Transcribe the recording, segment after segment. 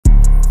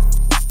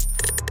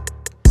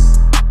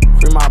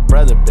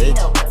brother, bitch.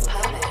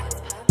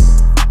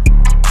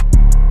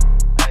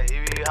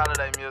 Hey,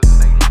 holiday music,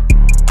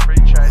 nigga. Free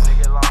trade,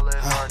 nigga. Long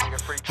live hard,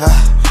 nigga. Free trade.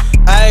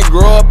 I ain't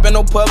grow up in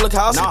no public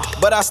house,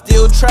 but I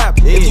still trap.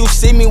 If you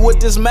see me with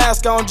this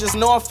mask on, just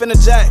know I'm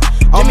finna jack.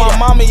 On my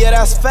mama, yeah,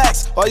 that's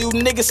facts. All you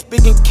niggas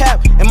speaking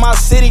cap. In my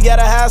city,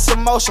 gotta have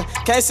some motion.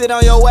 Can't sit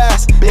on your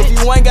ass. If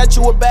you ain't got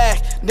you a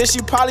bag, then she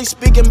probably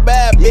speaking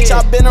bad. Bitch,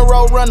 I been a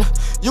road runner.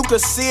 You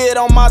could see it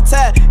on my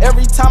tat.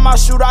 Every time I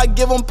shoot, I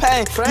give them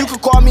pain. You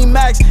could call me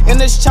Max, and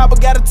this chopper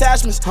got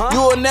attachments.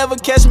 You will never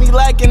catch me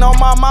lacking. On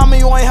my mama,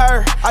 you ain't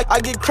heard.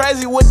 I get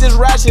crazy with this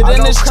ratchet,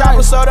 and this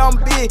chopper so damn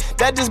big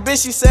that this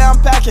bitch, she say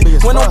I'm packing.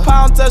 When no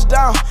pound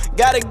touchdown,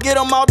 gotta get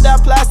them out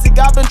that plastic.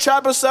 I've been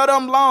trapping so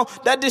damn long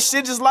that this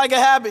shit just like a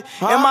habit.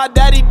 And my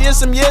daddy did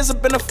some years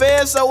up in the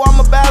Fed, so I'm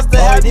a bastard.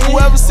 Have you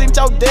ever seen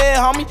your dead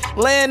homie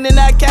laying in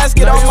that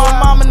casket? On my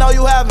mama, no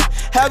you haven't.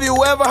 Have you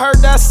ever heard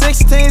that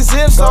 16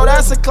 zip? So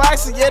that's a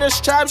classic. Yeah,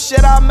 this trap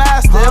shit I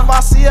master. If I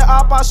see it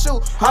up, I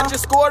shoot. I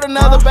just scored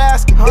another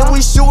basket. If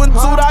we shooting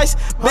 2 dice,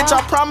 bitch,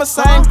 I promise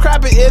I ain't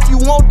crapping. If you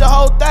want the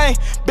whole thing,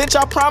 bitch,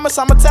 I promise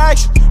I'ma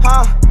tax you.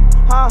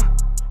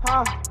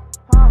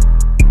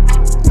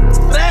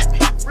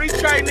 Free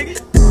trade,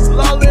 nigga.